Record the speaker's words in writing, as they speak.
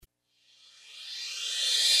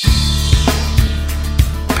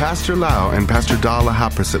Pastor Lau and Pastor Dala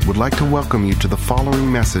Haprasit would like to welcome you to the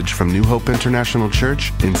following message from New Hope International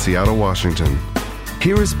Church in Seattle, Washington.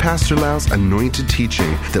 Here is Pastor Lau's anointed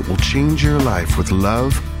teaching that will change your life with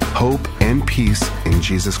love, hope, and peace in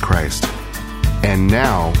Jesus Christ. And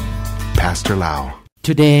now, Pastor Lau.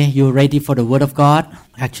 Today, you're ready for the Word of God?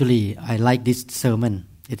 Actually, I like this sermon.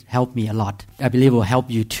 It helped me a lot. I believe it will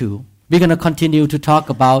help you too. We're going to continue to talk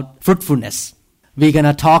about fruitfulness. We're going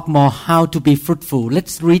to talk more how to be fruitful.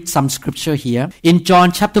 Let's read some scripture here. In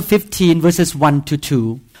John chapter 15, verses 1 to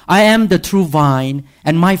 2. I am the true vine,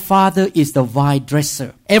 and my Father is the vine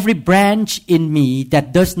dresser. Every branch in me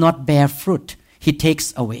that does not bear fruit, He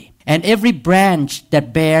takes away. And every branch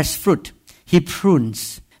that bears fruit, He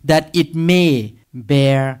prunes, that it may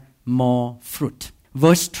bear more fruit.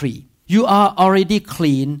 Verse 3. You are already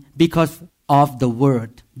clean because of the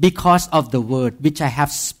word which I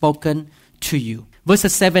have spoken to you.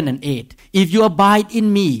 Verses 7 and 8. If you abide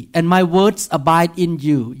in me and my words abide in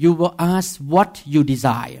you, you will ask what you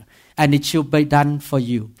desire, and it shall be done for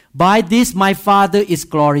you. By this my Father is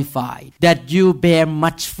glorified, that you bear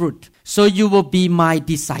much fruit, so you will be my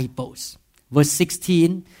disciples. Verse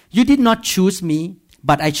 16. You did not choose me,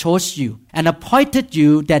 but I chose you and appointed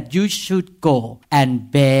you that you should go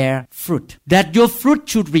and bear fruit, that your fruit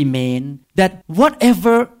should remain, that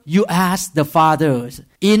whatever you ask the Father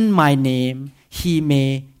in my name, He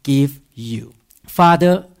may give you.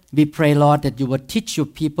 Father, we pray, Lord, that you will teach your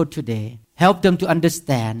people today. Help them to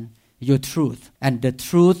understand your truth, and the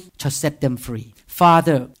truth shall set them free.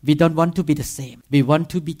 Father, we don't want to be the same. We want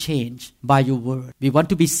to be changed by your word. We want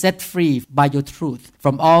to be set free by your truth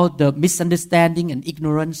from all the misunderstanding and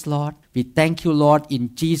ignorance, Lord. We thank you, Lord,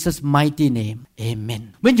 in Jesus' mighty name.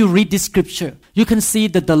 Amen. When you read this scripture, you can see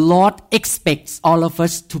that the Lord expects all of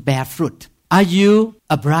us to bear fruit. Are you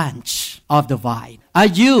a branch of the vine? Are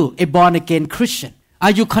you a born-again Christian?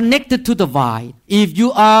 Are you connected to the vine? If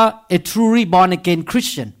you are a truly born-again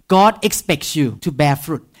Christian, God expects you to bear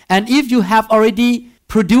fruit. And if you have already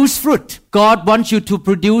produced fruit, God wants you to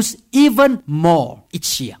produce even more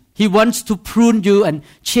each year. He wants to prune you and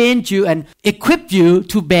change you and equip you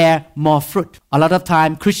to bear more fruit. A lot of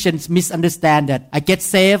time Christians misunderstand that I get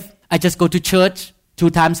saved, I just go to church 2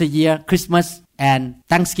 times a year, Christmas and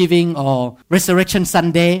Thanksgiving or Resurrection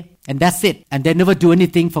Sunday, and that's it. And they never do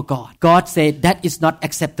anything for God. God said that is not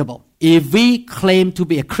acceptable. If we claim to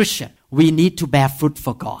be a Christian, we need to bear fruit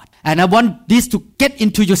for God. And I want this to get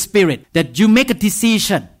into your spirit, that you make a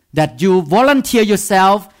decision, that you volunteer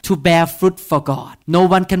yourself to bear fruit for God. No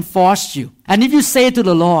one can force you. And if you say to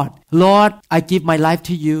the Lord, Lord, I give my life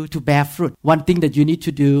to you to bear fruit, one thing that you need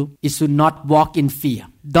to do is to not walk in fear.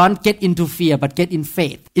 Don't get into fear, but get in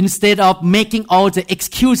faith. Instead of making all the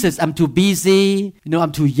excuses, I'm too busy,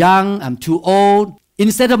 I'm too young, I'm too old.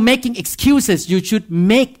 Instead of making excuses, you should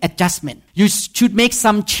make adjustment. You should make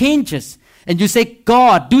some changes. And you say,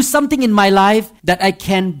 God, do something in my life that I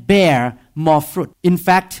can bear more fruit. In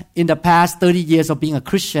fact, in the past 30 years of being a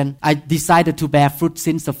Christian, I decided to bear fruit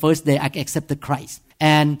since the first day I accepted Christ.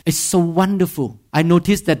 And it's so wonderful. I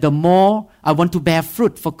noticed that the more I want to bear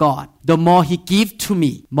fruit for God, the more He gives to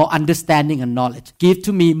me more understanding and knowledge. Give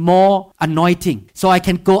to me more anointing so I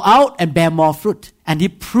can go out and bear more fruit. And He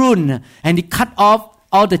prune and He cut off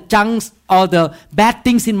all the junks, all the bad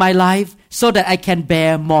things in my life so that I can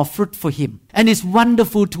bear more fruit for Him. And it's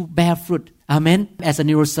wonderful to bear fruit. Amen. As a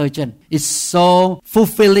neurosurgeon, it's so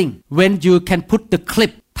fulfilling when you can put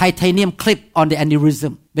the titanium clip on the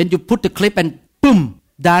aneurysm. When you put the clip and boom,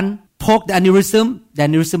 done, poke the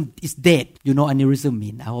aneurysm is dead. You know aneurysm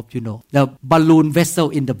mean, I hope you know. The balloon vessel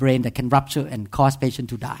in the brain that can rupture and cause patient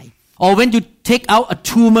to die. Or when you take out a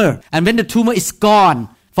tumor, and when the tumor is gone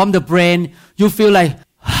from the brain, you feel like,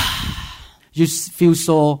 you feel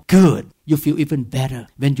so good. You feel even better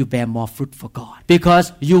when you bear more fruit for God.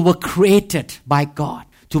 Because you were created by God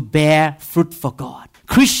to bear fruit for God.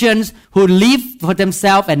 Christians who live for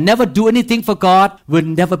themselves and never do anything for God will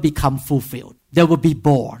never become fulfilled. They will be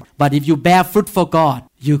bored. But if you bear fruit for God,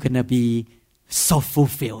 you're going to be so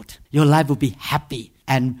fulfilled. Your life will be happy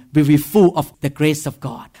and will be full of the grace of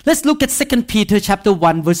God. Let's look at 2 Peter chapter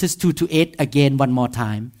 1 verses 2 to 8 again one more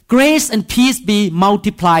time. Grace and peace be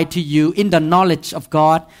multiplied to you in the knowledge of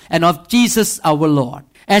God and of Jesus our Lord,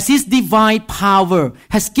 as His divine power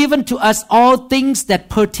has given to us all things that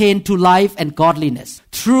pertain to life and godliness,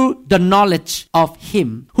 through the knowledge of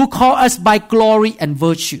Him who called us by glory and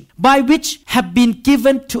virtue, by which have been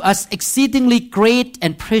given to us exceedingly great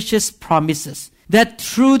and precious promises, that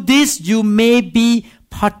through this you may be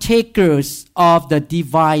partakers of the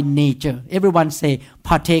divine nature. Everyone say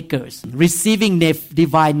partakers. Receiving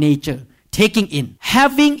divine nature. taking in,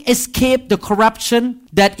 having escaped the corruption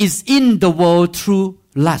that is in the world through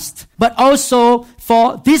lust. But also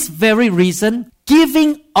for this very reason,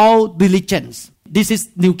 giving all diligence. This is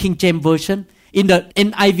New King James Version. In the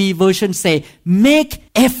NIV version say, make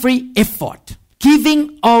every effort.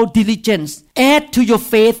 Giving all diligence, add to your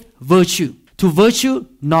faith virtue. To virtue,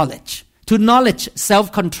 knowledge. To knowledge,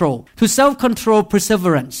 self-control. To self-control,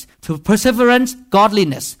 perseverance. To perseverance,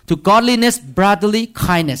 godliness. To godliness, brotherly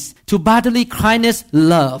kindness. To brotherly kindness,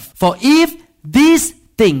 love. For if these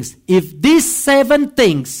 7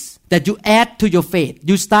 things that you add to your faith,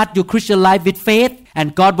 you start your Christian life with faith,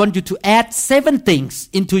 and God wants you to add 7 things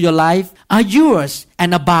into your life, are yours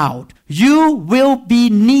and abound, you will be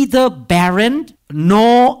neither barren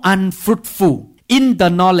nor unfruitful in the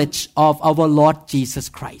knowledge of our Lord Jesus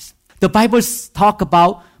Christ. The Bible talks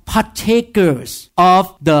about partakers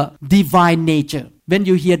of the divine nature. When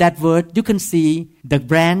you hear that word, you can see the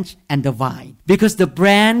branch and the vine. Because the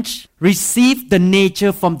branch receives the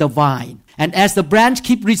nature from the vine. And as the branch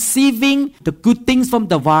keep receiving the good things from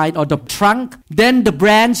the vine or the trunk, then the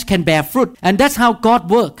branch can bear fruit. And that's how God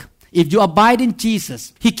works. If you abide in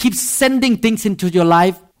Jesus, He keeps sending things into your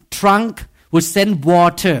life. Trunk will send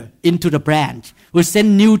water into the branch, will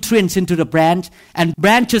send nutrients into the branch, and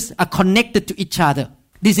branches are connected to each other.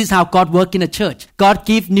 This is how God works in a church. God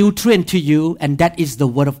gives nutrient to you, and that is the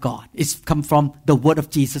Word of God. It's come from the Word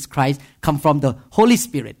of Jesus Christ, come from the Holy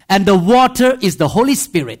Spirit. And the water is the Holy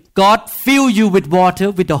Spirit. God fills you with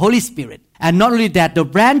water, with the Holy Spirit. And not only that, the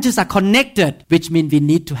branches are connected, which means we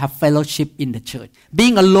need to have fellowship in the church.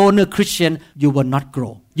 Being a loner Christian, you will not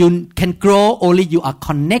grow. You can grow only you are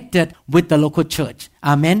connected with the local church.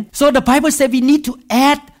 Amen. So the Bible says we need to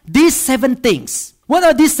add these 7 things. What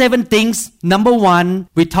are these 7 things? Number 1,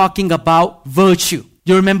 we're talking about virtue.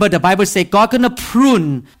 You remember the Bible says God gonna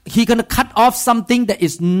prune. He gonna cut off something that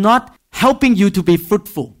is not helping you to be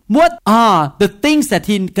fruitful. What are the things that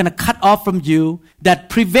He's gonna cut off from you that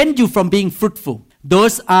prevent you from being fruitful?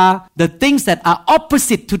 Those are the things that are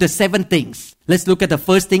opposite to the 7 things. Let's look at the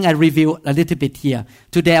first thing I review a little bit here.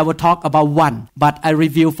 Today I will talk about 1, but I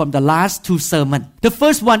review from the last 2 sermons. The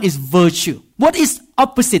first one is virtue. What is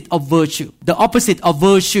opposite of virtue? The opposite of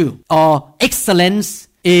virtue or excellence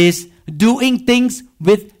is doing things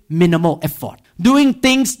with minimal effort. Doing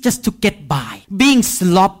things just to get by. Being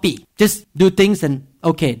sloppy. Just do things and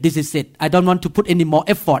okay, this is it. I don't want to put any more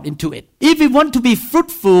effort into it. If we want to be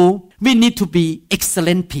fruitful, we need to be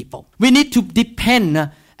excellent people. We need to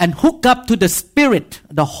depend and hook up to the Spirit,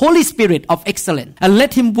 the Holy Spirit of excellence, and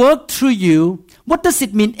let Him work through you. What does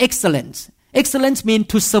it mean, excellence? Excellence means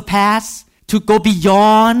to surpass, to go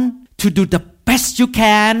beyond, to do the best you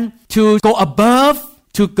can, to go above,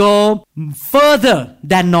 to go further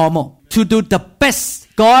than normal, to do the best.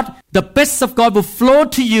 God, the best of God will flow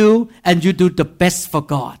to you and you do the best for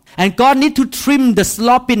God. And God needs to trim the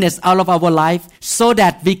sloppiness out of our life so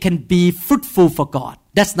that we can be fruitful for God.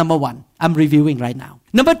 That's number 1. I'm reviewing right now.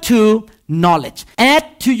 Number 2, knowledge.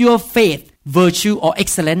 Add to your faith virtue or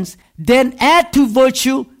excellence. Then add to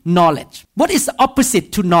virtue knowledge. What is the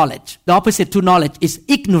opposite to knowledge? The opposite to knowledge is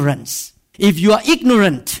ignorance. If you are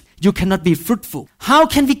ignorant, you cannot be fruitful. How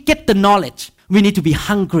can we get the knowledge? We need to be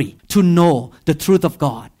hungry to know the truth of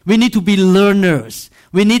God. We need to be learners.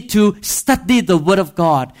 We need to study the Word of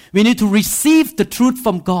God. We need to receive the truth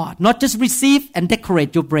from God. Not just receive and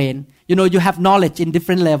decorate your brain. You know, you have knowledge in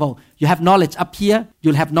different levels. You have knowledge up here.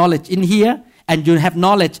 You'll have knowledge in here. And you'll have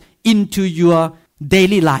knowledge into your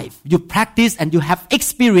daily life. You practice and you have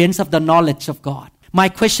experience of the knowledge of God. My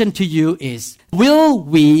question to you is, will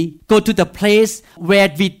we go to the place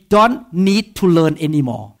where we don't need to learn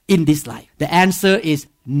anymore in this life? The answer is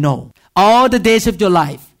no. All the days of your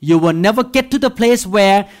life, you will never get to the place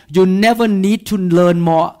where you never need to learn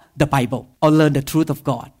more the Bible or learn the truth of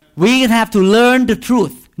God. We have to learn the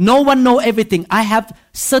truth. No one knows everything. I have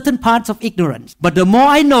certain parts of ignorance. But the more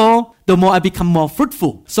I know, the more I become more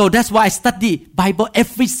fruitful. So that's why I study Bible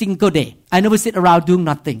every single day. I never sit around doing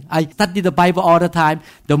nothing. I study the Bible all the time.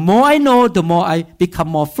 The more I know, the more I become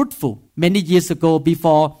more fruitful. Many years ago,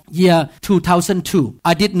 before year 2002,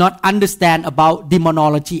 I did not understand about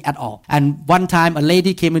demonology at all. And one time, a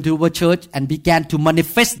lady came into our church and began to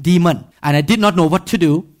manifest demon. And I did not know what to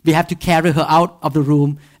do. We have to carry her out of the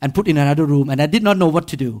room and put in another room. And I did not know what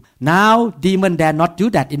to do. Now, demon dare not do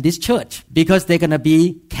that in this church because they're going to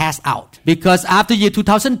be cast out. Because after year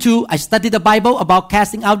 2002, I studied the Bible about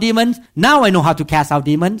casting out demons. Now I know how to cast out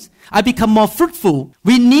demons. I become more fruitful.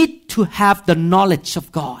 We need to have the knowledge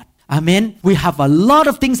of God. Amen. We have a lot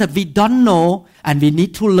of things that we don't know and we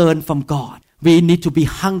need to learn from God. We need to be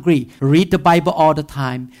hungry, read the Bible all the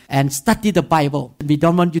time, and study the Bible. We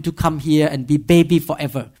don't want you to come here and be baby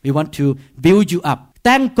forever. We want to build you up.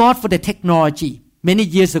 Thank God for the technology. Many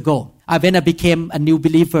years ago, when I became a new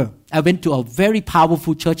believer, I went to a very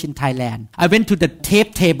powerful church in Thailand. I went to the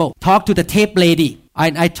tape table, talked to the tape lady,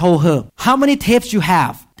 and I told her, how many tapes you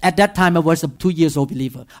have? At that time, I was a 2-year-old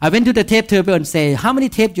believer. I went to the tape table and said, how many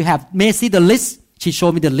tapes you have? May I see the list? She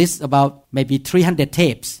showed me the list, about maybe 300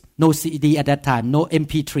 tapes. No CD at that time, no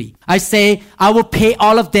MP3. I say, I will pay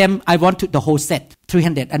all of them. I want the whole set,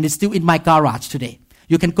 300, and it's still in my garage today.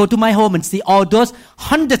 You can go to my home and see all those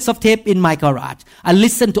hundreds of tapes in my garage. I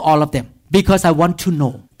listen to all of them because I want to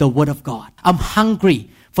know the Word of God. I'm hungry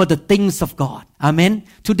for the things of God. Amen.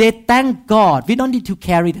 Today, thank God, we don't need to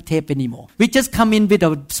carry the tape anymore. We just come in with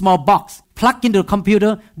a small box, plug into the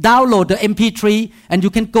computer, download the MP3, and you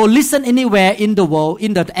can go listen anywhere in the world,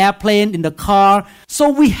 in the airplane, in the car. So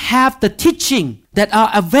we have the teaching that are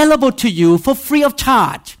available to you for free of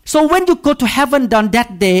charge. So when you go to heaven on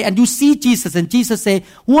that day and you see Jesus and Jesus say,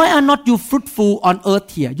 why are not you fruitful on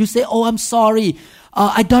earth here? You say, oh, I'm sorry.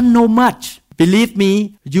 I don't know much. Believe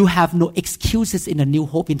me, you have no excuses in the New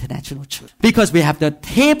Hope International Church. Because we have the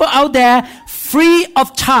table out there free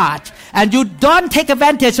of charge. And you don't take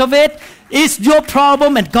advantage of it. It's your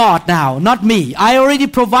problem and God now, not me. I already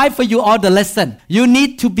provide for you all the lesson. You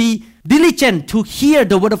need to be diligent to hear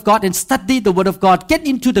the Word of God and study the Word of God. Get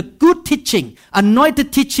into the good teaching,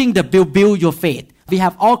 anointed teaching that will build your faith. We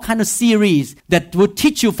have all kind of series that will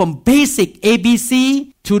teach you from basic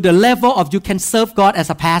ABC to the level of you can serve God as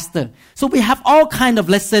a pastor. So we have all kind of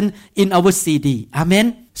lesson in our CD.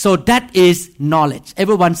 Amen. So that is knowledge.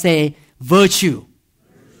 Everyone say virtue.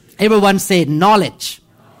 Everyone say knowledge.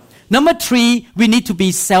 Number 3, we need to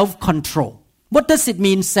be self-control. What does it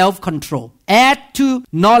mean, self-control? Add to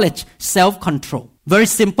knowledge, self-control. Very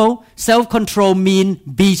simple. Self-control means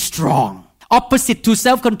be strong. Opposite to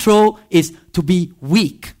self-control is to be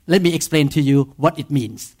weak. Let me explain to you what it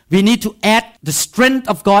means. We need to add the strength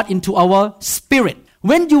of God into our spirit.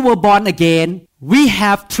 When you were born again, we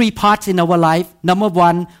have 3 parts in our life. Number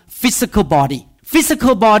 1, physical body.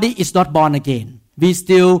 Physical body is not born again. We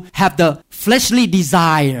still have the fleshly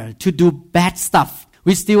desire to do bad stuff.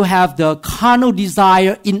 We still have the carnal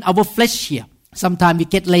desire in our flesh here. Sometimes we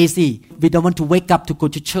get lazy. We don't want to wake up to go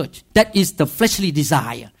to church. That is the fleshly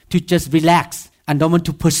desire, to just relax and don't want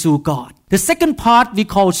to pursue God. The second part we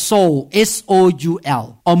call soul,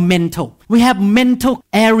 S-O-U-L, or mental. We have mental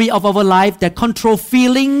area of our life that control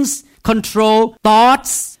feelings, control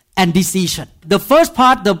thoughts, and decision. The first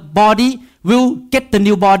part, the body, will get the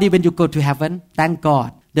new body when you go to heaven. Thank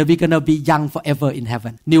God that we're going to be young forever in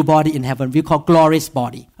heaven. New body in heaven. We call glorious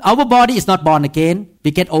body. Our body is not born again. We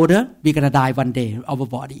get older, we're going to die one day, our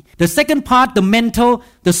body. The second part, the mental,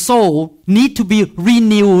 the soul, need to be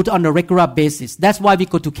renewed on a regular basis. That's why we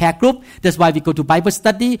go to care group. That's why we go to Bible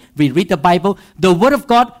study. We read the Bible. The Word of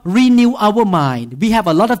God renew our mind. We have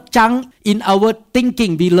a lot of junk in our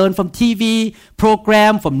thinking. We learn from TV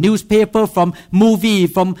program, from newspaper, from movie,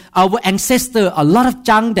 from our ancestor. A lot of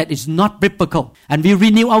junk that is not biblical. And we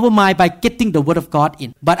renew our mind by getting the Word of God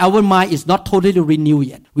in. But our mind is not totally renewed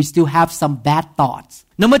yet. We still have some bad thoughts.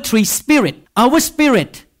 Number 3, spirit. Our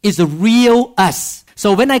spirit is a real us.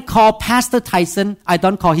 So when I call Pastor Tyson, I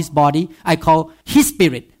don't call his body. I call his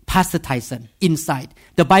spirit, Pastor Tyson, inside.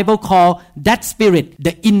 The Bible calls that spirit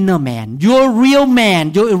the inner man. Your real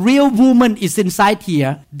man, your real woman is inside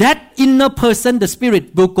here. That inner person, the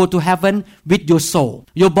spirit, will go to heaven with your soul.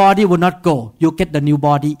 Your body will not go. You'll get the new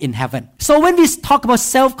body in heaven. So when we talk about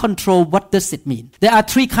self-control, what does it mean? There are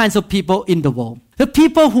 3 kinds of people in the world. The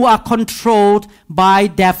people who are controlled by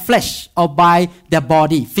their flesh or by their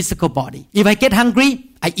body, physical body. If I get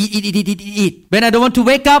hungry, I eat. When I don't want to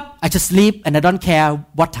wake up, I just sleep and I don't care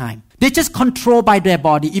what time. They're just controlled by their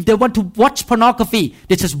body. If they want to watch pornography,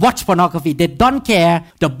 they just watch pornography. They don't care.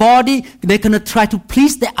 The body, they're going to try to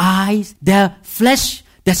please their eyes, their flesh,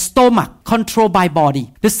 their stomach, controlled by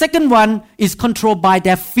body. The second one is controlled by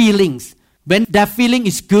their feelings. When their feeling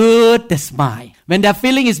is good, they smile. When their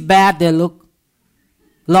feeling is bad, they look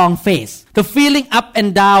long face. The feeling up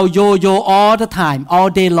and down, yo-yo all the time, all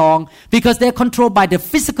day long, because they're controlled by the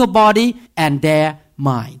physical body and their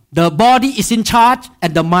mind. The body is in charge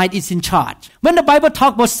and the mind is in charge. When the Bible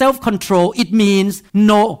talks about self-control, it means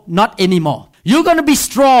no, not anymore. You're going to be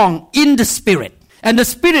strong in the spirit. And the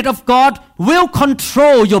Spirit of God will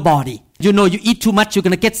control your body. You know, you eat too much, you're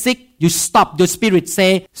going to get sick. You stop. Your spirit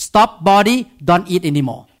say, stop body, don't eat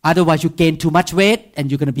anymore. Otherwise, you gain too much weight and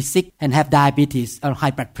you're going to be sick and have diabetes or high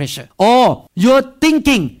blood pressure. Or your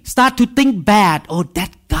thinking, start to think bad. Oh,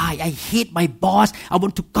 that guy lie. I hate my boss. I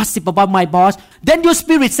want to gossip about my boss. Then your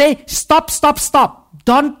spirit say, stop.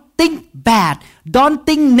 Don't think bad. Don't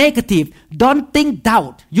think negative. Don't think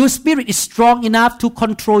doubt. Your spirit is strong enough to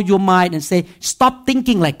control your mind and say, stop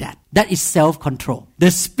thinking like that. That is self-control.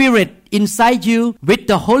 The spirit inside you with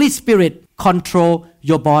the Holy Spirit control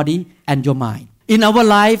your body and your mind. In our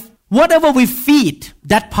life, whatever we feed,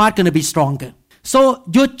 that part going to be stronger. So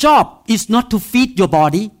your job is not to feed your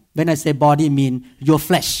body. When I say body, I mean your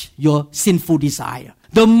flesh, your sinful desire.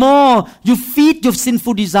 The more you feed your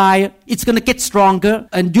sinful desire, it's going to get stronger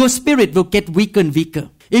and your spirit will get weaker and weaker.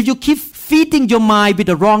 If you keep feeding your mind with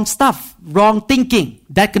the wrong stuff, wrong thinking,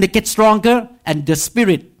 that's going to get stronger and the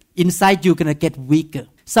spirit inside you going to get weaker.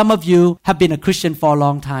 Some of you have been a Christian for a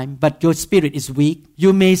long time, but your spirit is weak.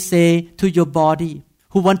 You may say to your body,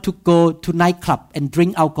 who want to go to nightclub and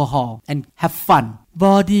drink alcohol and have fun,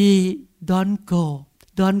 body, don't go.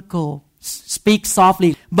 Speak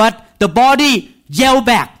softly. But the body yell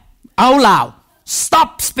back out loud,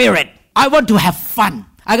 stop spirit. I want to have fun.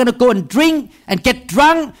 I'm going to go and drink and get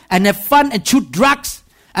drunk and have fun and shoot drugs.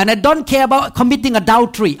 And I don't care about committing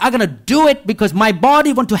adultery. I'm going to do it because my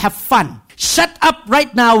body want to have fun. Shut up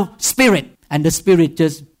right now, spirit. And the spirit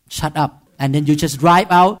just shut up. And then you just drive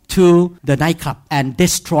out to the nightclub and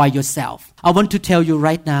destroy yourself. I want to tell you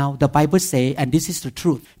right now, the Bible says, and this is the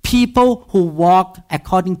truth, people who walk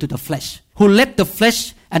according to the flesh, who let the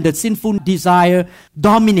flesh and the sinful desire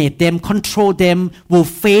dominate them, control them, will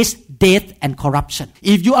face death and corruption.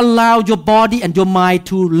 If you allow your body and your mind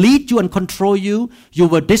to lead you and control you, you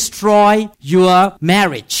will destroy your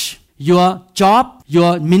marriage, your job,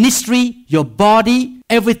 your ministry, your body,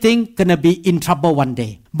 everything gonna be in trouble one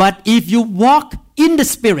day. But if you walk in the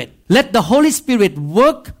Spirit, let the Holy Spirit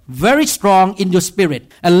work very strong in your spirit,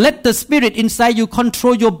 and let the Spirit inside you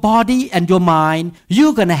control your body and your mind,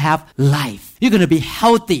 you're gonna have life. You're gonna be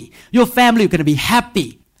healthy. Your family is gonna be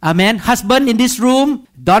happy. Amen. Husband in this room,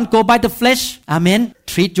 don't go by the flesh. Amen.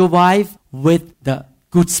 Treat your wife with the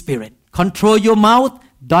good spirit. Control your mouth.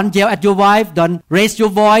 Don't yell at your wife. Don't raise your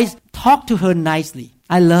voice. Talk to her nicely.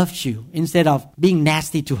 I love you, instead of being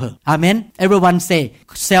nasty to her. Amen. Everyone say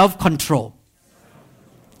self-control.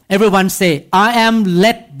 Everyone say, I am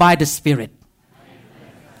led by the Spirit.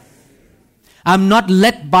 I'm not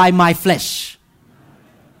led by my flesh.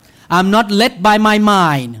 I'm not led by my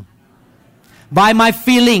mind, by my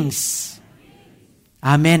feelings.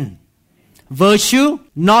 Amen. Virtue,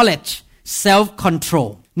 knowledge,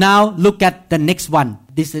 self-control. Now look at the next one.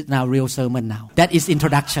 This is now real sermon now. That is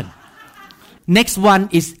introduction. Next one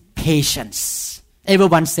is patience.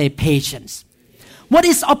 Everyone say patience. What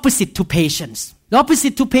is opposite to patience? The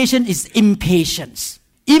opposite to patience is impatience.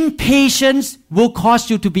 Impatience will cause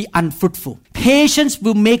you to be unfruitful. Patience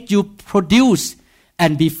will make you produce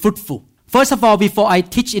and be fruitful. First of all, before I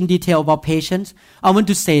teach in detail about patience, I want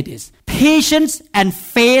to say this. Patience and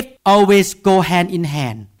faith always go hand in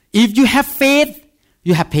hand. If you have faith,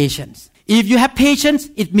 you have patience. If you have patience,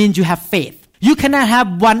 it means you have faith. You cannot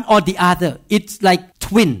have one or the other. It's like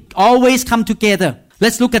twin. Always come together.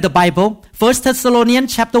 Let's look at the Bible. 1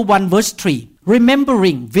 Thessalonians chapter 1 verse 3.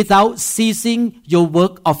 Remembering without ceasing your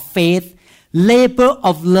work of faith, labor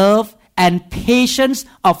of love, and patience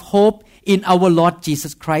of hope in our Lord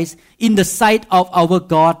Jesus Christ, in the sight of our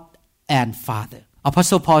God and Father.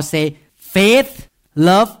 Apostle Paul say, faith,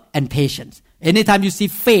 love, and patience. Anytime you see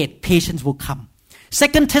faith, patience will come. 2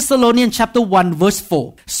 Thessalonians chapter 1 verse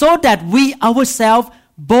 4. So that we ourselves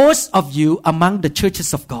boast of you among the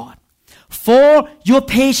churches of God, for your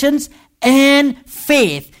patience and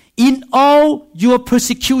faith in all your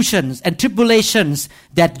persecutions and tribulations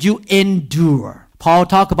that you endure. Paul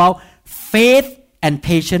talk about faith and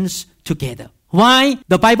patience together. Why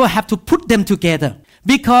the Bible have to put them together?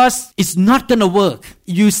 Because it's not going to work.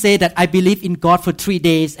 You say that I believe in God for 3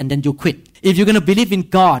 days and then you quit. If you're going to believe in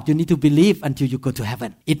God, you need to believe until you go to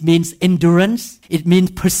heaven. It means endurance. It means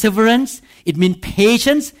perseverance. It means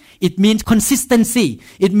patience. It means consistency.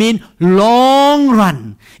 It means long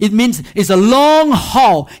run. It means it's a long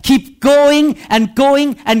haul. Keep going and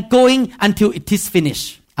going and going until it is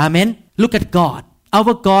finished. Amen. Look at God.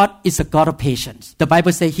 Our God is a God of patience. The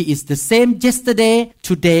Bible says He is the same yesterday,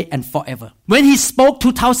 today, and forever. When He spoke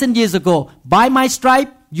 2,000 years ago, by my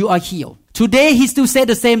stripe, you are healed. Today, He still said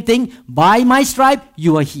the same thing, by my stripe,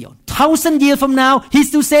 you are healed. 1,000 years from now, He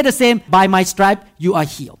still said the same, by my stripe, you are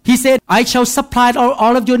healed. He said, I shall supply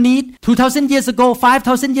all of your need. 2,000 years ago,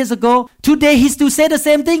 5,000 years ago. Today, He still said the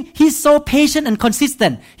same thing. He's so patient and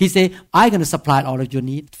consistent. He said, I'm going to supply all of your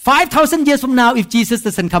need. 5,000 years from now, if Jesus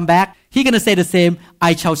doesn't come back, He's going to say the same,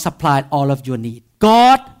 I shall supply all of your need.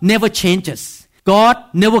 God never changes. God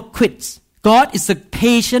never quits. God is a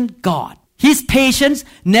patient God. His patience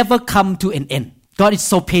never come to an end. God is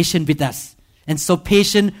so patient with us and so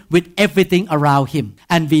patient with everything around Him.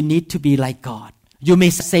 And we need to be like God. You may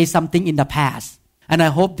say something in the past. And I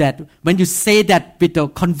hope that when you say that with the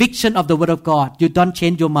conviction of the Word of God, you don't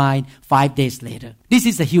change your mind 5 days later. This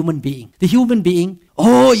is a human being. The human being,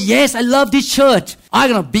 oh yes, I love this church. I'm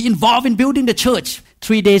going to be involved in building the church.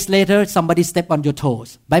 3 days later, somebody step on your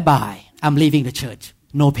toes. Bye-bye. I'm leaving the church.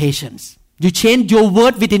 No patience. You change your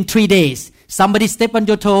word within 3 days. Somebody step on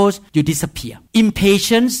your toes, you disappear.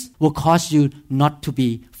 Impatience will cause you not to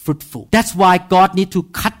be fruitful. That's why God needs to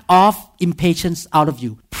cut off impatience out of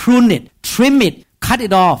you. Prune it, trim it, cut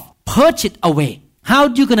it off, purge it away. How are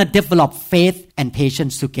you going to develop faith and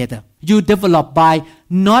patience together? You develop by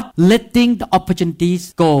not letting the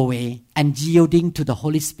opportunities go away and yielding to the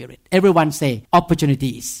Holy Spirit. Everyone say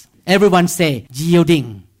opportunities. Everyone say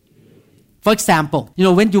yielding. For example,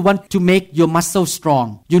 when you want to make your muscle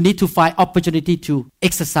strong, you need to find opportunity to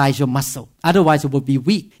exercise your muscle. Otherwise, it will be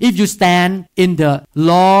weak. If you stand in the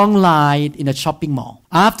long line in a shopping mall,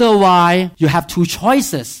 after a while, you have two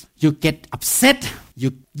choices. You get upset,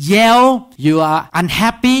 you yell, you are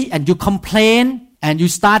unhappy, and you complain, and you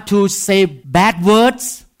start to say bad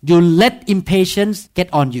words. You let impatience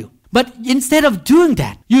get on you. But instead of doing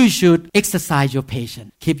that, you should exercise your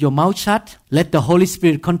patience. Keep your mouth shut. Let the Holy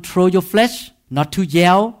Spirit control your flesh. Not to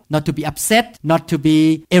yell, not to be upset, not to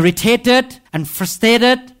be irritated and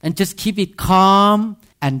frustrated. And just keep it calm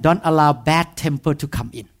and don't allow bad temper to come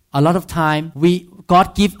in. A lot of time,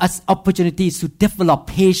 God gives us opportunities to develop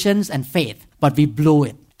patience and faith. But we blow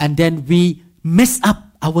it. And then we mess up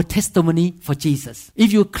our testimony for Jesus.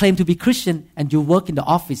 If you claim to be Christian and you work in the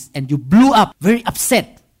office and you blew up, very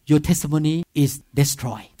upset, your testimony is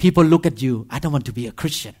destroyed. People look at you, I don't want to be a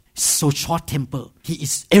Christian. So short-tempered. He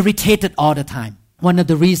is irritated all the time. One of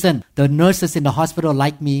the reasons the nurses in the hospital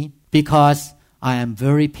like me, because I am a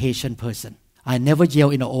very patient person. I never yell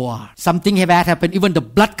in the OR. Something bad happened, even the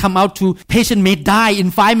blood come out to patient may die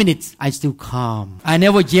in 5 minutes. I still calm. I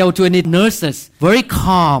never yell to any nurses. Very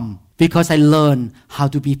calm, because I learned how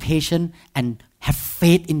to be patient and have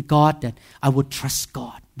faith in God that I would trust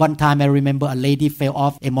God. One time I remember a lady fell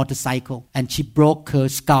off a motorcycle and she broke her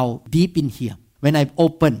skull deep in here. When I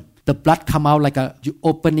opened, the blood come out like you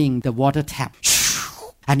opening the water tap.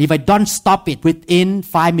 And if I don't stop it, within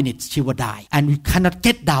 5 minutes, she will die. And we cannot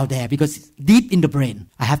get down there because it's deep in the brain.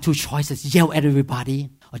 I have two choices, yell at everybody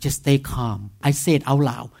or just stay calm. I say it out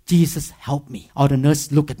loud, Jesus, help me. Or the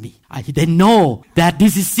nurse look at me. They know that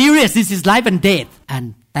this is serious, this is life and death.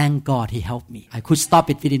 And thank God He helped me. I could stop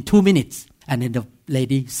it within 2 minutes. And then the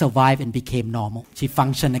lady survived and became normal. She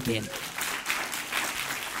functioned again.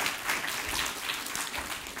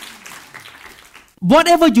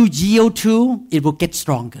 Whatever you yield to, it will get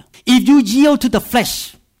stronger. If you yield to the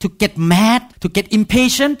flesh, to get mad, to get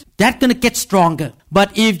impatient, that's going to get stronger.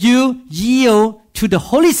 But if you yield to the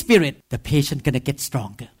Holy Spirit, the patience going to get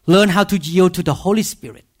stronger. Learn how to yield to the Holy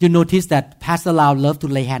Spirit. You notice that Pastor Lau love to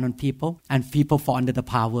lay hand on people and people fall under the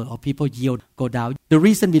power or people yield, go down. The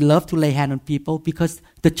reason we love to lay hand on people because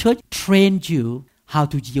the church trained you how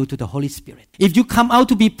to yield to the Holy Spirit. If you come out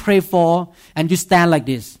to be prayed for and you stand like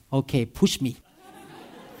this, okay, push me.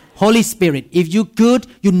 Holy Spirit, if you're good,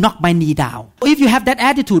 you knock my knee down. If you have that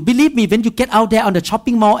attitude, believe me, when you get out there on the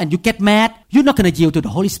shopping mall and you get mad, you're not going to yield to the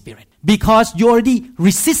Holy Spirit. Because you already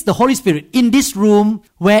resist the Holy Spirit in this room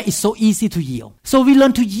where it's so easy to yield. So we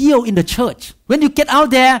learn to yield in the church. When you get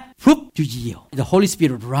out there, whoop, you yield. The Holy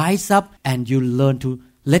Spirit rise up and you learn to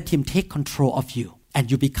let Him take control of you. And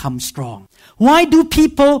you become strong. Why do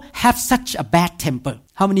people have such a bad temper?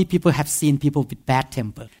 How many people have seen people with bad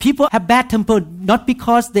temper? People have bad temper not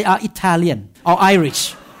because they are Italian or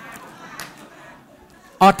Irish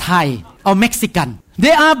or Thai or Mexican.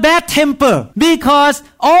 They are bad temper because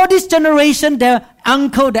all this generation, their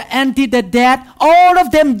uncle, the auntie, the dad, all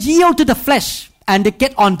of them yield to the flesh and they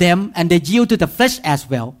get on them and they yield to the flesh as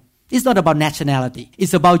well. It's not about nationality.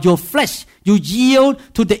 It's about your flesh. You yield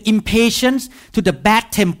to the impatience, to the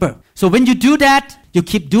bad temper. So when you do that, you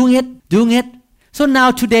keep doing it. So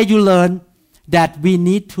now today you learn that we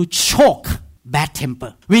need to choke bad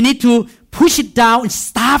temper. We need to push it down and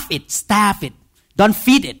starve it. Don't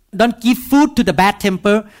feed it. Don't give food to the bad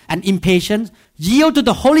temper and impatience. Yield to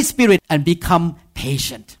the Holy Spirit and become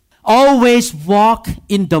patient. Always walk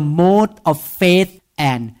in the mode of faith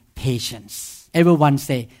and patience. Everyone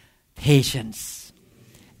say, patience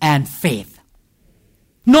and faith.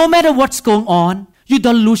 No matter what's going on, you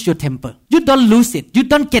don't lose your temper. You don't lose it. You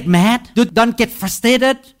don't get mad. You don't get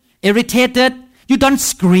frustrated, irritated. You don't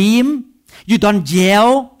scream. You don't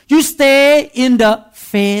yell. You stay in the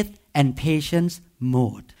faith and patience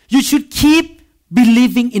mode. You should keep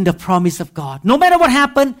believing in the promise of God. No matter what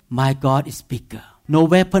happens, my God is bigger. No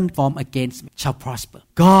weapon formed against me shall prosper.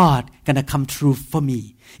 God gonna come true for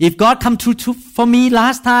me. If God come true for me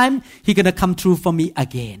last time, He gonna come true for me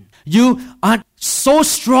again. You are so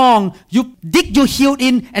strong. You dig your heel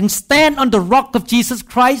in and stand on the rock of Jesus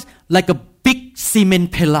Christ like a big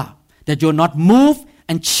cement pillar that you're not moved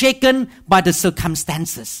and shaken by the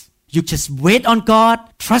circumstances. You just wait on God,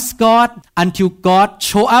 trust God until God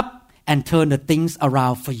show up and turn the things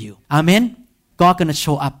around for you. Amen. God gonna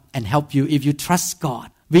show up and help you if you trust God.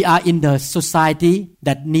 We are in the society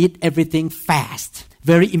that need everything fast.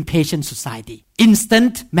 Very impatient society.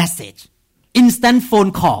 Instant message. Instant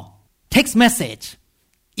phone call. Text message.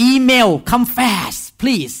 Email. Come fast,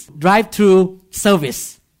 please. Drive-through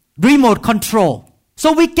service. Remote control.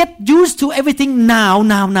 So we get used to everything now.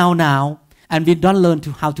 And we don't learn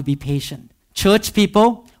how to be patient. Church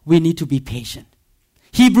people, we need to be patient.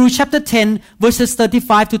 Hebrews chapter 10, verses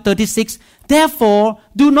 35 to 36. Therefore,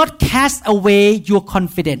 do not cast away your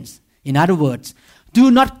confidence. In other words,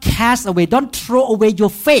 do not cast away, don't throw away your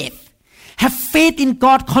faith. Have faith in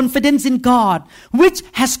God, confidence in God, which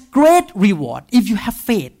has great reward. If you have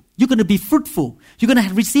faith, you're going to be fruitful. You're going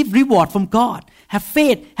to receive reward from God. Have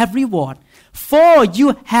faith, have reward. For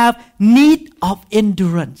you have need of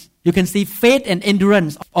endurance. You can see faith and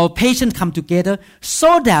endurance or patience come together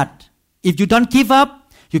so that if you don't give up,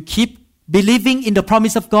 you keep believing in the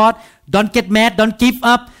promise of God. Don't get mad. Don't give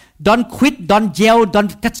up. Don't quit. Don't yell.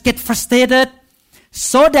 Don't get frustrated.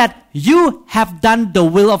 So that you have done the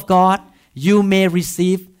will of God, you may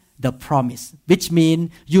receive the promise. Which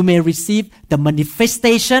means you may receive the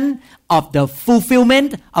manifestation of the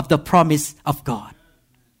fulfillment of the promise of God.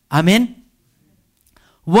 Amen.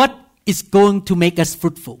 What is going to make us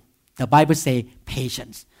fruitful? The Bible says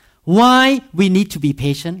patience. Why we need to be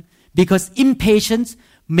patient? Because impatience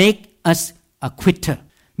make us a quitter,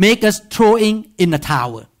 make us throwing in a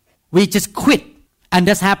towel. We just quit. And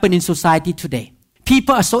that's happened in society today.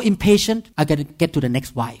 People are so impatient, I'm going to get to the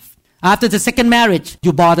next wife. After the second marriage,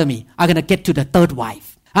 you bother me, I'm going to get to the third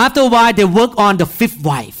wife. After a while, they work on the fifth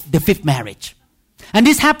wife, the fifth marriage. And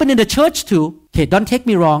this happened in the church too. Okay, don't take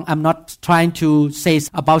me wrong. I'm not trying to say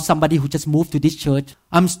about somebody who just moved to this church.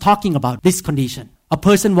 I'm talking about this condition. A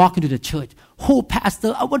person walking to the church. Oh,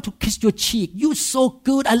 pastor, I want to kiss your cheek. You're so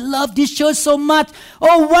good. I love this church so much.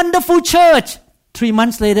 Oh, wonderful church. 3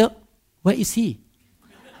 months later, where is he?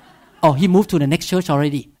 Oh, he moved to the next church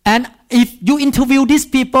already. And if you interview these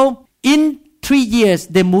people, in 3 years,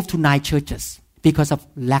 they moved to 9 churches because of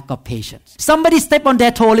lack of patience. Somebody step on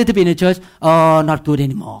their toe a little bit in the church. Oh, not good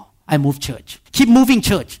anymore. I move church. Keep moving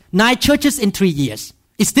church. 9 churches in 3 years.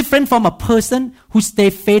 It's different from a person who stay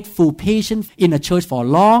faithful, patient in a church for a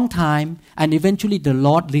long time, and eventually the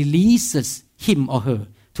Lord releases him or her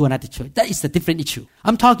to another church. That is a different issue.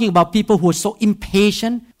 I'm talking about people who are so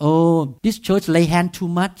impatient. Oh, this church lay hand too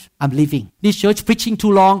much. I'm leaving. This church preaching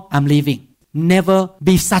too long. I'm leaving. Never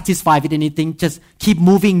be satisfied with anything. Just keep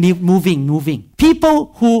moving.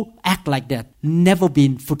 People who act like that never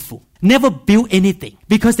been fruitful. Never build anything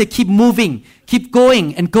because they keep moving, keep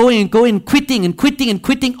going,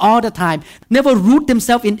 quitting all the time. Never root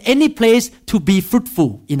themselves in any place to be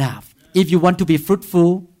fruitful enough. If you want to be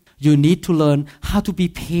fruitful, you need to learn how to be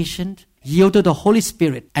patient, yield to the Holy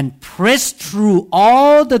Spirit, and press through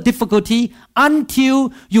all the difficulty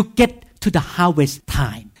until you get to the harvest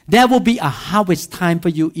time. There will be a harvest time for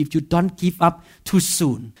you if you don't give up too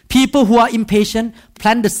soon. People who are impatient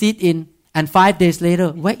plant the seed in, and 5 days later,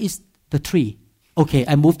 where is the tree? Okay,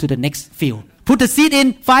 I move to the next field. Put the seed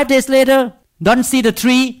in, 5 days later, don't see the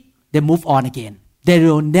tree, they move on again. They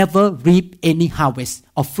will never reap any harvest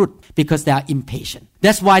of fruit because they are impatient.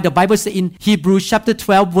 That's why the Bible says in Hebrews chapter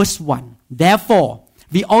 12, verse 1, therefore,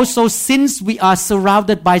 we also, since we are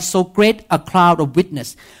surrounded by so great a cloud of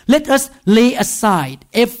witness, let us lay aside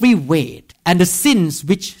every weight and the sins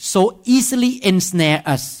which so easily ensnare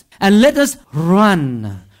us, and let us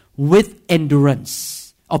run with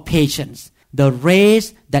endurance or patience the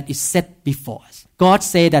race that is set before us. God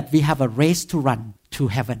said that we have a race to run to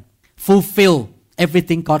heaven. Fulfill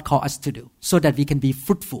everything God called us to do so that we can be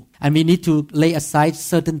fruitful. And we need to lay aside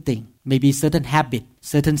certain things, maybe certain habit,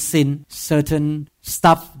 certain sin, certain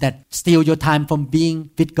stuff that steal your time from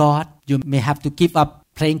being with God. You may have to give up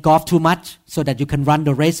playing golf too much so that you can run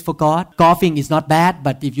the race for God. Golfing is not bad,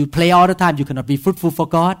 but if you play all the time, you cannot be fruitful for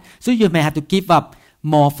God. So you may have to give up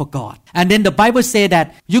more for God. And then the Bible says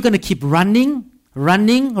that you're going to keep running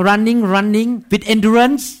with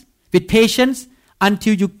endurance, with patience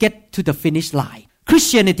until you get to the finish line.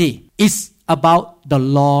 Christianity is about the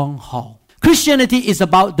long haul. Christianity is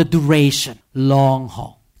about the duration, long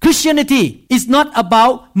haul. Christianity is not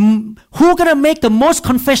about who gonna make the most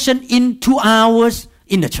confession in 2 hours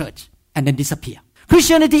in the church and then disappear.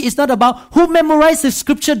 Christianity is not about who memorizes the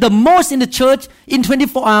scripture the most in the church in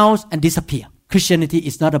 24 hours and disappear. Christianity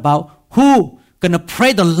is not about who gonna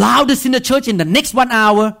pray the loudest in the church in the next 1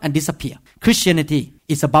 hour and disappear. Christianity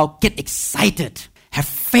is about get excited, have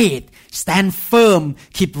faith, stand firm,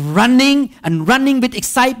 keep running and running with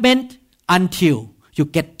excitement until you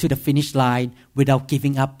get to the finish line without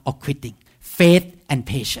giving up or quitting. Faith and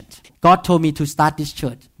patience. God told me to start this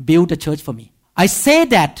church, build a church for me. I said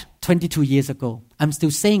that 22 years ago. I'm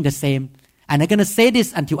still saying the same. And I'm going to say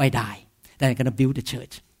this until I die. Then I'm going to build a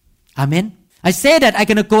church. Amen. I say that I'm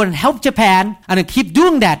going to go and help Japan. And I keep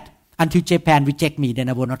doing that until Japan reject me. Then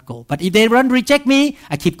I will not go. But if they don't reject me,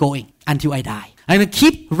 I keep going until I die. I'm going to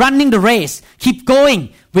keep running the race. Keep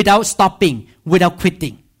going without stopping, without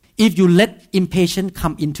quitting. If you let impatience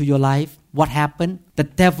come into your life, what happened? The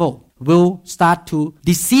devil will start to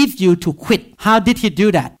deceive you to quit. How did he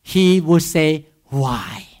do that? He will say,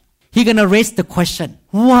 why? He's going to raise the question,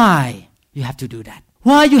 why you have to do that?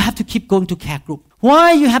 Why you have to keep going to care group?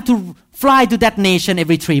 Why you have to fly to that nation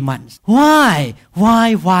every 3 months? Why?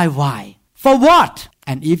 For what?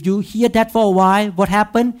 And if you hear that for a while, what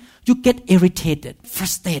happened? You get irritated,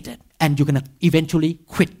 frustrated, and you're going to eventually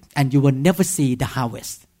quit. And you will never see the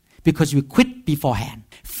harvest because you quit beforehand.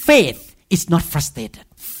 Faith is not frustrated.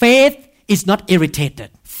 Faith is not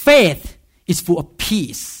irritated. Faith is full of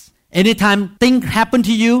peace. Anytime things happen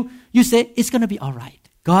to you, you say, it's going to be all right.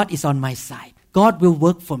 God is on my side. God will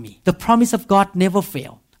work for me. The promise of God never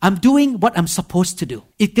fails. I'm doing what I'm supposed to do.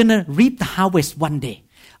 It's going to reap the harvest one day.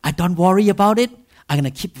 I don't worry about it. I'm going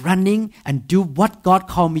to keep running and do what God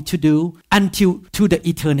called me to do until to the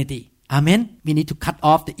eternity. Amen. We need to cut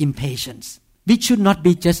off the impatience. We should not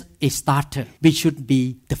be just a starter. We should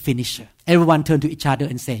be the finisher. Everyone turn to each other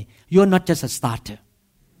and say, you're not just a starter.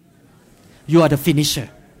 You are the finisher.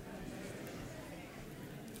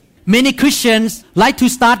 Many Christians like to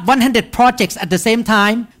start 100 projects at the same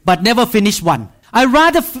time, but never finish one. I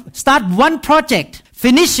rather start one project,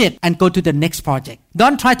 finish it, and go to the next project.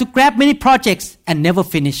 Don't try to grab many projects and never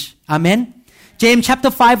finish. Amen. James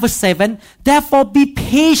chapter 5 verse 7, therefore be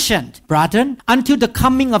patient, brethren, until the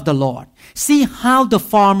coming of the Lord. See how the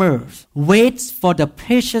farmer waits for the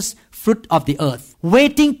precious fruit of the earth,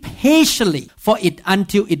 waiting patiently for it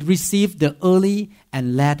until it receives the early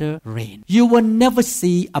and latter rain. You will never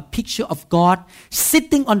see a picture of God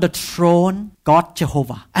sitting on the throne, God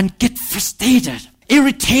Jehovah, and get frustrated,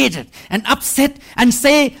 irritated, and upset and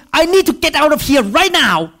say, I need to get out of here right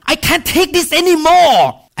now. I can't take this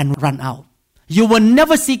anymore, and run out. You will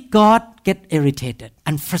never see God get irritated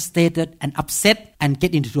and frustrated and upset and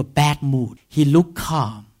get into a bad mood. He look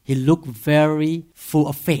calm. He look very full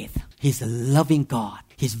of faith. He's a loving God.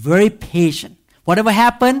 He's very patient. Whatever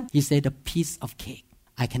happened, he said, a piece of cake.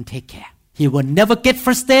 I can take care. He will never get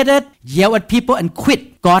frustrated, yell at people and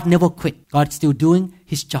quit. God never quit. God's still doing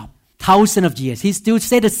his job. Thousands of years. He still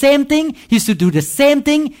say the same thing. He still do the same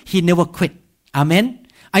thing. He never quit. Amen.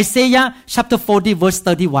 Isaiah chapter 40 verse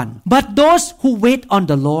 31. But those who wait on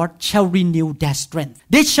the Lord shall renew their strength.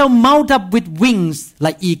 They shall mount up with wings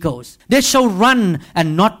like eagles. They shall run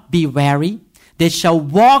and not be weary. They shall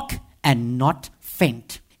walk and not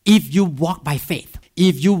faint. If you walk by faith,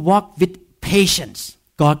 if you walk with patience,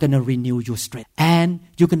 God gonna renew your strength. And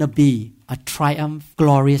you're gonna be a triumph,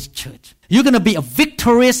 glorious church. You're gonna be a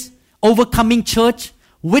victorious, overcoming church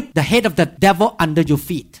with the head of the devil under your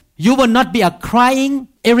feet. You will not be a crying,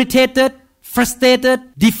 irritated, frustrated,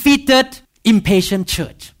 defeated, impatient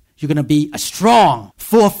church. You're going to be a strong,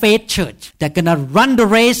 full of faith church that's going to run the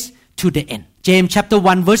race to the end. James chapter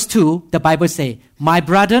 1 verse 2, the Bible says, my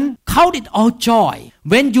brethren, count it all joy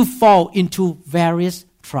when you fall into various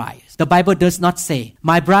trials. The Bible does not say,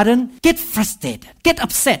 my brethren, get frustrated, get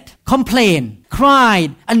upset, complain,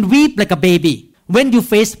 cry, and weep like a baby when you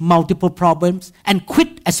face multiple problems and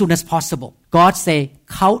quit as soon as possible. God say,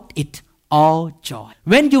 count it all joy.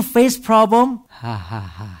 When you face problem,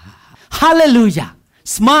 hallelujah,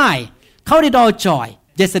 smile, count it all joy.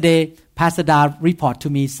 Yesterday, Pastor Dar report to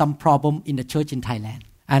me some problem in the church in Thailand.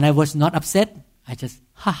 And I was not upset. I just,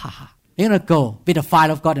 You're going to go with the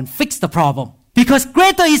fire of God and fix the problem. Because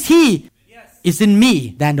greater is He is in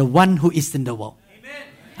me than the one who is in the world.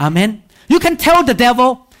 Amen. You can tell the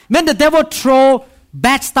devil, when the devil throw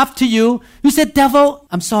bad stuff to you, you say, devil,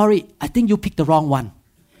 I'm sorry, I think you picked the wrong one.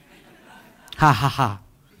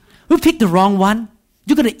 You picked the wrong one.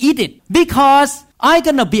 You're going to eat it. Because I'm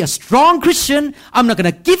going to be a strong Christian. I'm not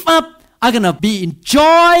going to give up. I'm going to be in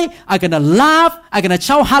joy. I'm going to laugh. I'm going to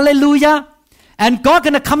shout hallelujah. and God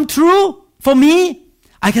gonna come through for me,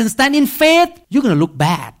 I can stand in faith, you're gonna look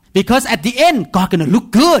bad. Because at the end, God gonna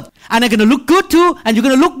look good. And I'm gonna look good too, and you're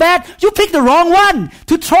gonna look bad. You picked the wrong one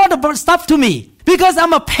to throw the stuff to me. Because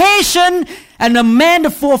I'm a patient and a man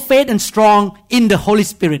full of faith and strong in the Holy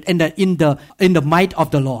Spirit and in the might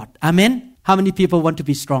of the Lord. Amen? How many people want to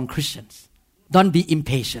be strong Christians? Don't be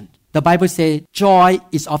impatient. The Bible says joy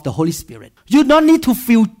is of the Holy Spirit. You don't need to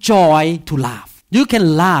feel joy to laugh. You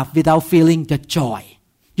can laugh without feeling the joy.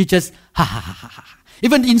 You just ha ha ha ha ha.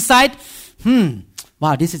 Even inside,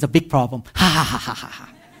 wow, this is a big problem. Ha ha ha ha ha.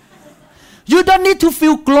 You don't need to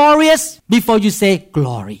feel glorious before you say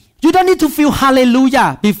glory. You don't need to feel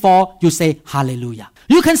hallelujah before you say hallelujah.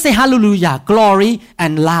 You can say hallelujah, glory,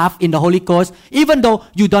 and laugh in the Holy Ghost, even though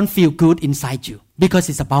you don't feel good inside you. Because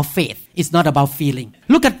it's about faith. It's not about feeling.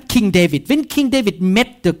 Look at King David. When King David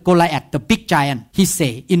met the Goliath, the big giant, he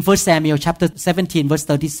say in 1 Samuel chapter 17 verse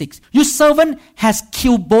 36, your servant has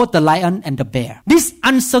killed both the lion and the bear. This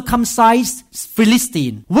uncircumcised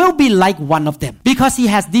Philistine will be like one of them because he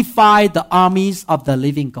has defied the armies of the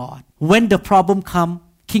living God. When the problem comes,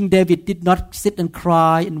 King David did not sit and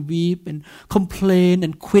cry and weep and complain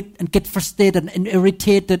and quit and get frustrated and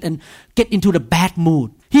irritated and get into the bad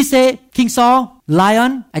mood. He said, King Saul,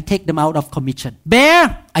 lion, I take them out of commission.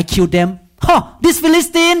 Bear, I kill them. This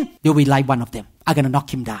Philistine, you'll be like one of them. I'm going to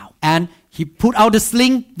knock him down. And he put out the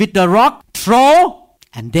sling with the rock, throw,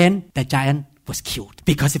 and then the giant was killed.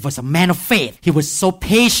 Because he was a man of faith. He was so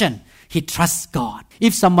patient. He trusts God.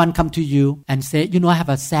 If someone come to you and say, I have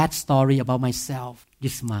a sad story about myself, you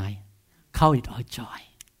smile. Count it all joy.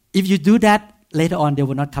 If you do that, later on they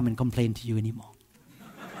will not come and complain to you anymore.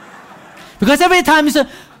 Because every time you say,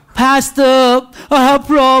 Pastor, I have a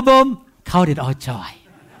problem, count it all joy.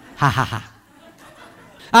 Ha ha ha.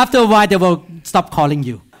 After a while, they will stop calling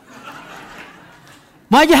you.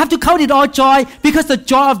 Why you have to count it all joy? Because the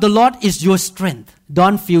joy of the Lord is your strength.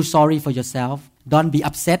 Don't feel sorry for yourself. Don't be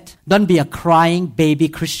upset. Don't be a crying baby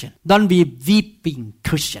Christian. Don't be weeping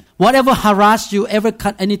Christian. Whatever harass you,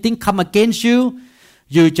 anything come against you,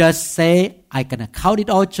 you just say, I'm going to count it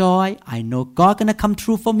all joy. I know God going to come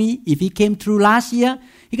through for me. If He came through last year,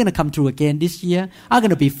 He's going to come through again this year. I'm going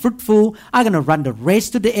to be fruitful. I'm going to run the race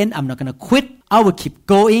to the end. I'm not going to quit. I will keep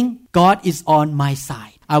going. God is on my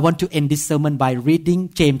side. I want to end this sermon by reading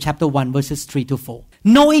James chapter 1 verses 3 to 4.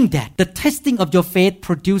 Knowing that the testing of your faith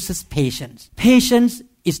produces patience. Patience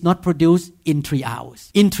is not produced in 3 hours,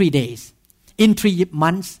 in 3 days, in 3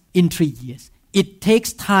 months, in 3 years. It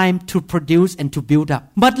takes time to produce and to build up.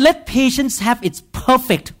 But let patience have its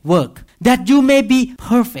perfect work, that you may be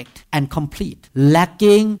perfect and complete,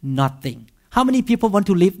 lacking nothing. How many people want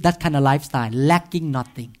to live that kind of lifestyle, lacking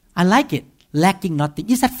nothing? I like it, lacking nothing.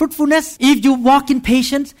 Is that fruitfulness? If you walk in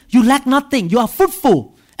patience, you lack nothing. You are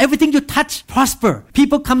fruitful. Everything you touch, prosper.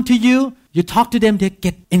 People come to you, you talk to them, they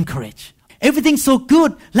get encouraged. Everything's so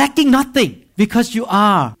good, lacking nothing, because you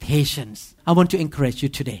are patient. I want to encourage you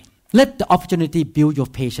today. Let the opportunity build your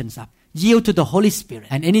patience up. Yield to the Holy Spirit.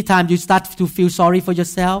 And anytime you start to feel sorry for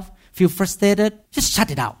yourself, feel frustrated, just shut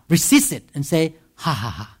it out. Resist it and say, ha ha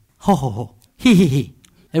ha, ho ho ho, he he he.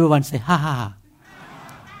 Everyone say, ha ha ha,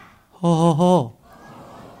 ho ho ho,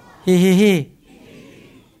 he he he.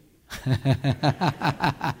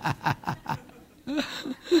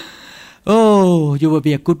 Oh, you will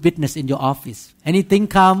be a good witness in your office. Anything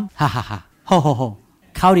come, ha ha ha, ho ho ho.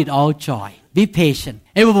 Count it all joy. Be patient.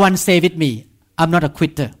 Everyone say with me, I'm not a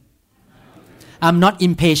quitter. I'm not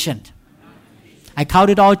impatient. I count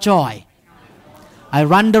it all joy. I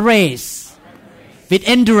run the race with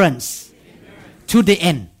endurance to the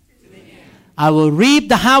end. I will reap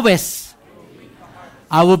the harvest.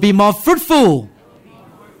 I will be more fruitful.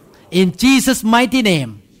 In Jesus' mighty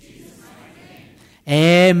name.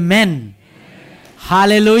 Amen.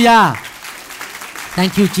 Hallelujah.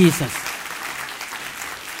 Thank you, Jesus.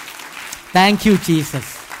 Thank you, Jesus.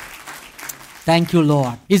 Thank you,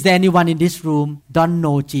 Lord. Is there anyone in this room don't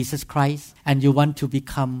know Jesus Christ and you want to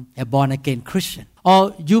become a born-again Christian?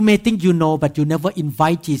 Or you may think you know, but you never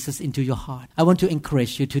invite Jesus into your heart. I want to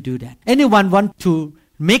encourage you to do that. Anyone want to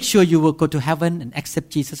make sure you will go to heaven and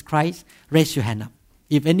accept Jesus Christ? Raise your hand up.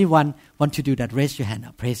 If anyone want to do that, raise your hand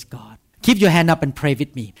up. Praise God. Keep your hand up and pray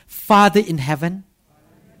with me. Father in heaven,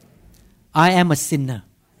 I am a sinner,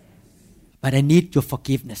 but I need your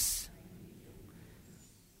forgiveness.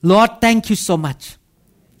 Lord, thank you so much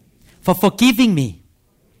for forgiving me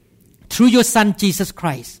through your Son, Jesus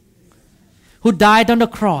Christ, who died on the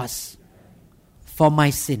cross for my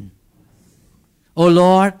sin. Oh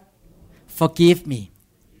Lord, forgive me.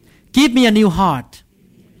 Give me a new heart.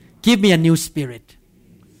 Give me a new spirit.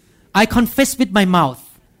 I confess with my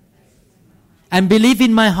mouth and believe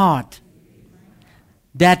in my heart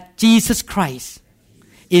that Jesus Christ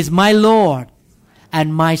is my Lord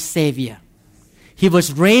and my Savior. He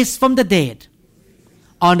was raised from the dead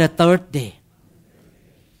on the third day.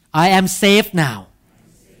 I am saved now.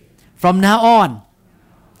 From now on,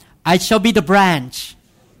 I shall be the branch.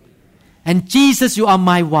 And Jesus, you are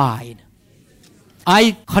my vine.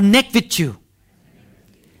 I connect with you.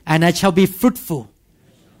 And I shall be fruitful.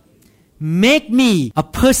 Make me a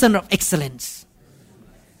person of excellence.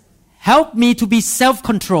 Help me to be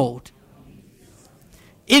self-controlled.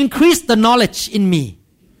 Increase the knowledge in me.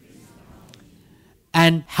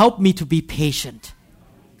 And help me to be patient.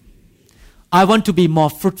 I want to be more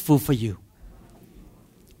fruitful for you.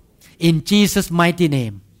 In Jesus' mighty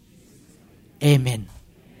name. Amen.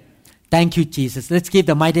 Thank you, Jesus. Let's give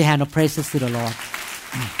the mighty hand of praises to the Lord.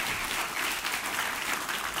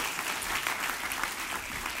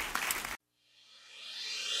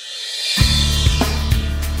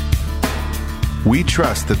 We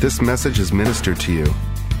trust that this message is ministered to you.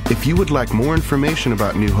 If you would like more information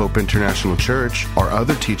about New Hope International Church or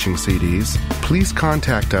other teaching CDs, please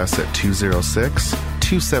contact us at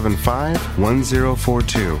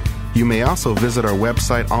 206-275-1042. You may also visit our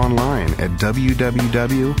website online at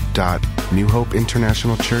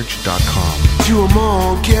www.newhopeinternationalchurch.com. You are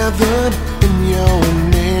all gathered in your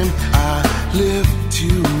name.